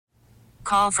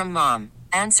call from mom.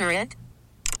 Answer it.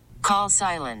 Call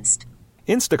silenced.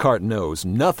 Instacart knows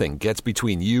nothing gets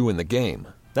between you and the game.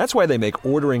 That's why they make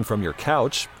ordering from your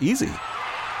couch easy.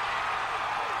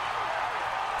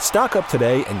 Stock up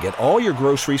today and get all your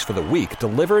groceries for the week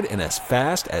delivered in as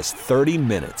fast as 30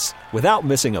 minutes without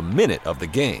missing a minute of the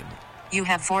game. You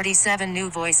have 47 new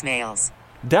voicemails.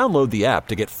 Download the app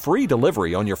to get free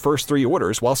delivery on your first 3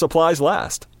 orders while supplies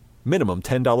last. Minimum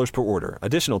 $10 per order.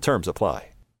 Additional terms apply.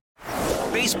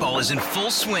 Baseball is in full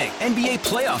swing. NBA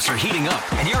playoffs are heating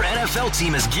up, and your NFL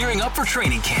team is gearing up for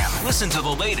training camp. Listen to the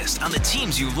latest on the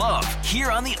teams you love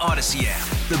here on the Odyssey app.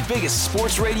 The biggest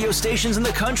sports radio stations in the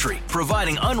country,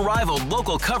 providing unrivaled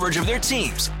local coverage of their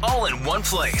teams, all in one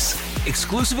place.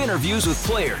 Exclusive interviews with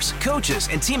players, coaches,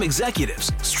 and team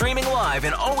executives, streaming live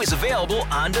and always available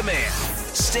on demand.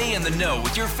 Stay in the know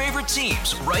with your favorite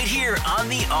teams right here on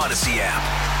the Odyssey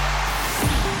app.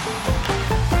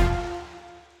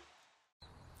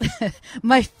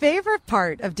 My favorite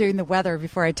part of doing the weather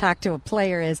before I talk to a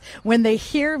player is when they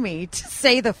hear me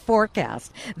say the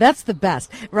forecast. That's the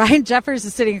best. Ryan Jeffers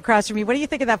is sitting across from me. What do you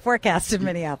think of that forecast in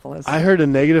Minneapolis? I heard a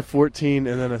 -14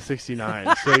 and then a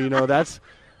 69. So,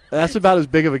 that's about as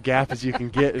big of a gap as you can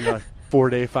get in a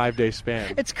 4-day, 5-day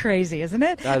span. It's crazy, isn't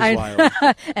it? That is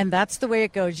wild. And that's the way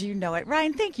it goes. You know it.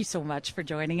 Ryan, thank you so much for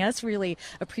joining us. Really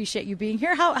appreciate you being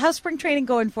here. How's spring training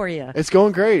going for you? It's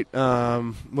going great.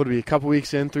 What'll be a couple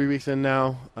weeks in, 3 weeks in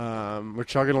now. We're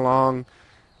chugging along.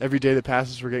 Every day that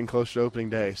passes, we're getting closer to opening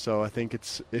day. So I think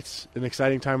it's an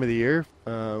exciting time of the year.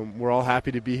 We're all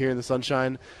happy to be here in the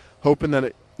sunshine, hoping that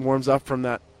it warms up from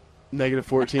that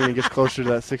 -14 and gets closer to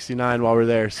that 69 while we're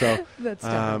there. So that's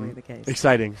definitely the case.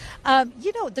 Exciting.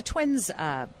 The Twins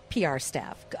PR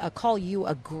staff call you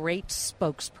a great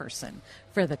spokesperson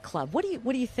for the club. What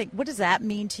do you think? What does that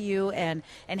mean to you, and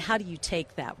how do you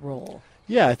take that role?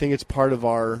 Yeah, I think it's part of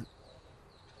our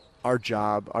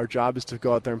job. Our job is to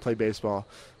go out there and play baseball,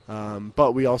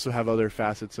 but we also have other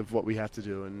facets of what we have to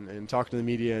do, and talk to the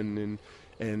media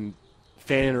and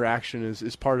fan interaction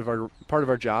is part of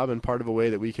our job and part of a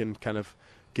way that we can kind of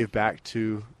give back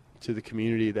to the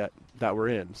community that we're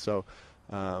in. So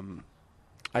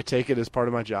I take it as part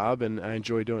of my job, and I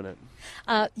enjoy doing it.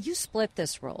 You split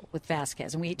this role with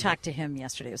Vasquez, and we talked to him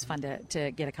yesterday. It was fun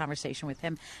to get a conversation with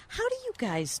him. How do you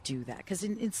guys do that? Because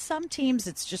in some teams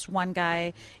it's just one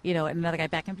guy, and another guy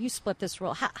back. And if you split this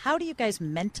role, how do you guys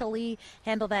mentally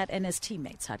handle that? And as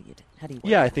teammates, how do you work?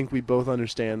 Yeah, I think we both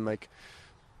understand, like,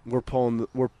 we're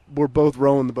both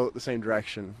rowing the boat the same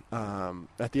direction.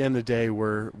 At the end of the day,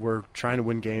 we're trying to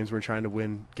win games. We're trying to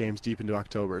win games deep into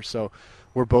October. So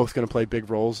we're both going to play big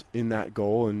roles in that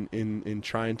goal and in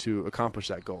trying to accomplish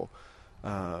that goal.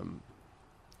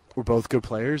 We're both good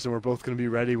players, and we're both going to be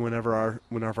ready whenever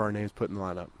our name's put in the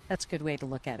lineup. That's a good way to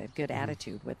look at it. Good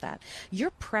attitude with that. Your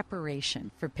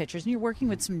preparation for pitchers, and you're working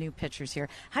with some new pitchers here.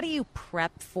 How do you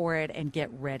prep for it and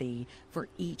get ready for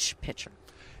each pitcher?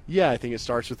 Yeah, I think it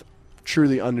starts with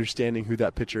truly understanding who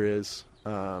that pitcher is.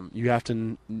 You have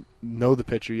to know the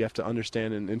pitcher. You have to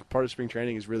understand, and part of spring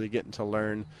training is really getting to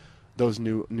learn those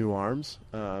new arms.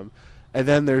 And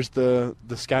then there's the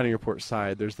scouting report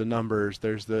side. There's the numbers.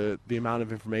 There's the amount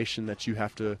of information that you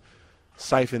have to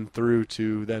siphon through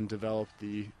to then develop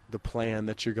the plan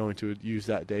that you're going to use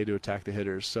that day to attack the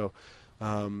hitters. So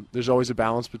there's always a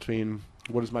balance between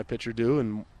what does my pitcher do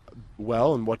and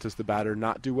what does the batter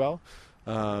not do well.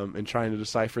 And trying to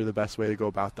decipher the best way to go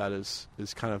about that is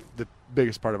kind of the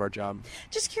biggest part of our job.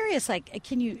 Just curious,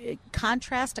 can you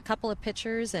contrast a couple of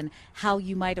pitchers and how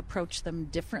you might approach them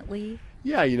differently?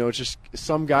 Yeah, it's just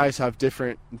some guys have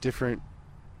different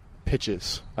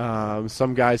pitches.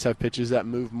 Some guys have pitches that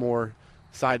move more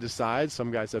side to side.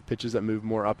 Some guys have pitches that move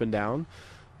more up and down.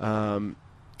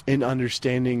 In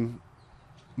understanding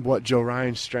what Joe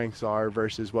Ryan's strengths are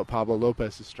versus what Pablo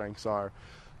Lopez's strengths are,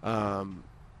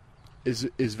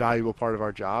 is valuable part of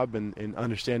our job, and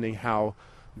understanding how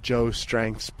Joe's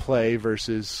strengths play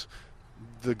versus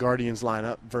the Guardians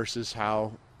lineup versus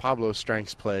how Pablo's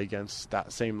strengths play against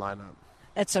that same lineup.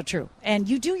 That's so true. And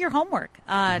you do your homework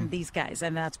on these guys,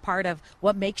 and that's part of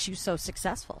what makes you so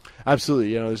successful.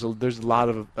 Absolutely. There's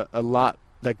a lot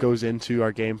that goes into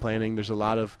our game planning. There's a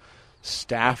lot of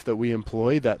staff that we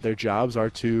employ that their jobs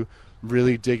are to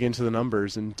really dig into the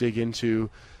numbers and dig into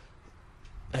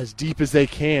as deep as they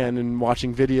can, and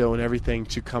watching video and everything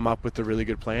to come up with a really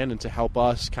good plan and to help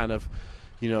us kind of,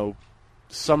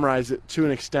 summarize it to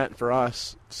an extent for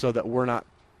us so that we're not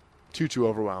too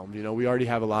overwhelmed. We already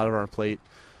have a lot on our plate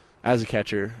as a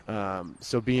catcher.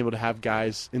 So being able to have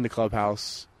guys in the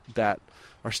clubhouse that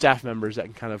are staff members that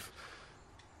can kind of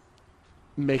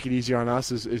make it easier on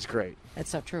us is great. That's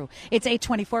so true. It's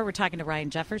 8:24. We're talking to Ryan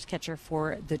Jeffers, catcher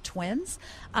for the Twins.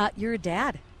 You're a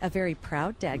dad, a very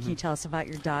proud dad. Can you tell us about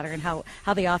your daughter and how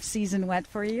the off season went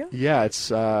for you? Yeah, it's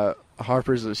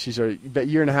Harper's. She's a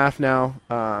year and a half now.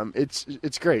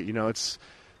 It's great. It's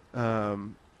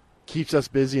keeps us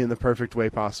busy in the perfect way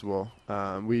possible.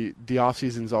 The off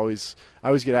season's always, I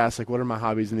always get asked, like, what are my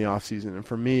hobbies in the off season? And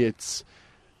for me, it's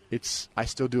I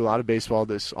still do a lot of baseball.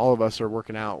 All of us are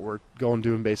working out. We're going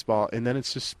doing baseball, and then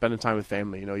it's just spending time with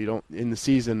family. You don't in the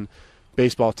season,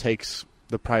 baseball takes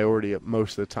the priority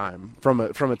most of the time. From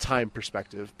a time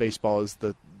perspective, baseball is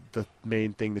the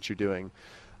main thing that you're doing.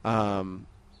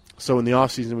 So in the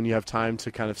off season, when you have time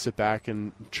to kind of sit back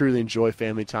and truly enjoy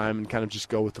family time and kind of just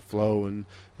go with the flow, and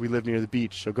we live near the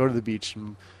beach, so go to the beach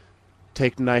and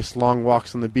take nice long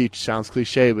walks on the beach. Sounds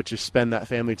cliche, but just spend that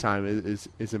family time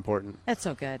is important. That's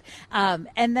so good.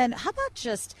 And then how about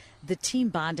just the team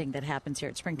bonding that happens here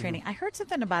at spring training? I heard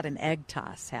something about an egg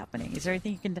toss happening. Is there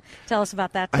anything you can tell us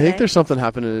about that today? I think there's something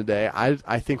happening today.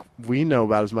 I think we know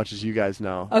about as much as you guys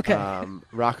know. Okay.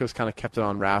 Rocco's kind of kept it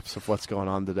on wraps of what's going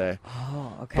on today.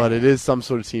 Oh, okay. But it is some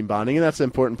sort of team bonding, and that's an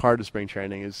important part of spring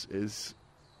training is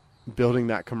building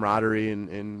that camaraderie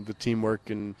and the teamwork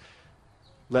and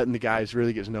letting the guys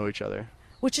really get to know each other.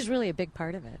 Which is really a big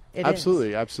part of it.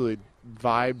 Absolutely.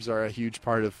 Vibes are a huge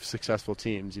part of successful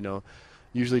teams.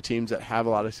 Usually teams that have a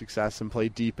lot of success and play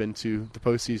deep into the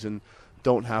postseason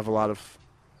don't have a lot of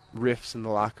rifts in the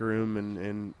locker room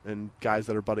and guys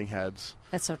that are butting heads.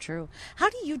 That's so true. How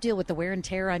do you deal with the wear and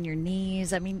tear on your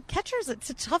knees? I mean, catchers, it's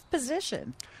a tough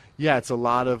position. Yeah, it's a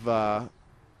lot of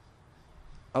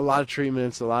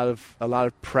treatments, a lot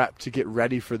of prep to get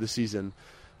ready for the season.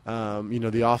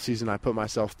 The off season, I put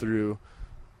myself through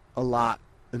a lot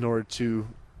in order to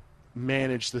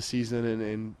manage the season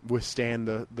and withstand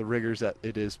the rigors that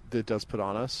it does put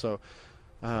on us. So,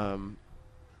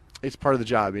 it's part of the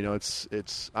job.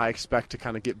 I expect to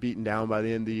kind of get beaten down by the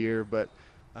end of the year, but,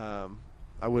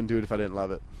 I wouldn't do it if I didn't love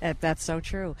it. That's so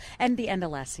true. And the end of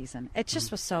last season, it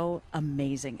just was so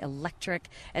amazing, electric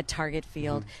at Target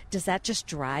Field. Does that just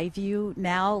drive you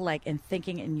now, like in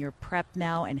thinking in your prep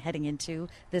now and heading into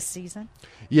this season?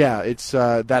 Yeah, it's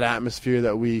that atmosphere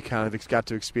that we kind of got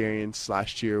to experience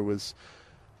last year was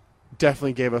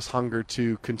definitely gave us hunger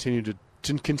to continue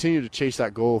to chase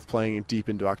that goal of playing deep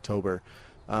into October.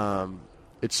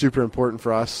 It's super important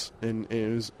for us, and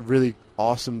it was really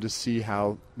awesome to see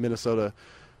how Minnesota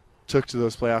took to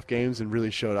those playoff games and really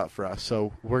showed up for us.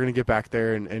 So we're going to get back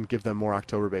there and give them more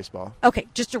October baseball. Okay,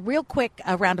 just a real quick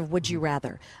round of Would You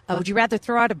Rather. Would you rather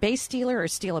throw out a base stealer or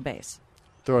steal a base?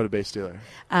 Throw out a base stealer.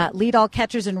 Lead all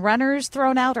catchers and runners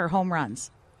thrown out or home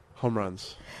runs? Home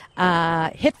runs.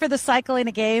 Hit for the cycle in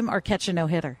a game or catch a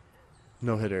no-hitter?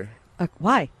 No-hitter.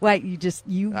 Why? Why you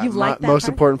like that? Most part?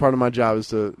 important part of my job is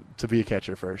to be a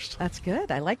catcher first. That's good.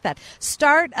 I like that.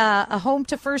 Start a home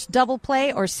to first double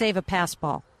play or save a pass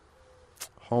ball.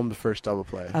 Home to first double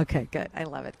play. Okay, good. I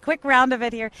love it. Quick round of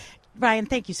it here. Ryan,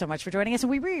 thank you so much for joining us, and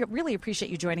we really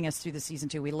appreciate you joining us through the season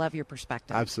too. We love your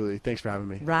perspective. Absolutely. Thanks for having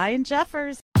me. Ryan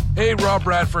Jeffers. Hey, Rob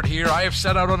Bradford here. I have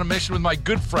set out on a mission with my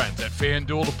good friends at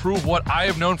FanDuel to prove what I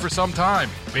have known for some time.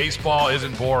 Baseball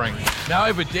isn't boring. Now I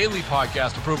have a daily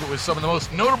podcast to prove it with some of the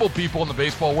most notable people in the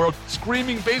baseball world,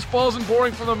 screaming baseball isn't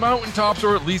boring from the mountaintops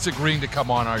or at least agreeing to come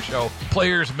on our show.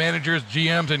 Players, managers,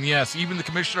 GMs, and yes, even the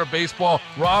commissioner of baseball,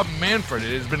 Rob Manfred.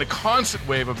 It has been a constant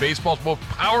wave of baseball's most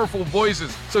powerful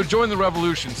voices. So join the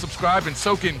revolution. Subscribe and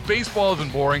soak in Baseball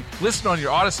Isn't Boring. Listen on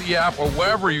your Odyssey app or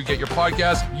wherever you get your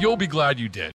podcasts. You'll be glad you did.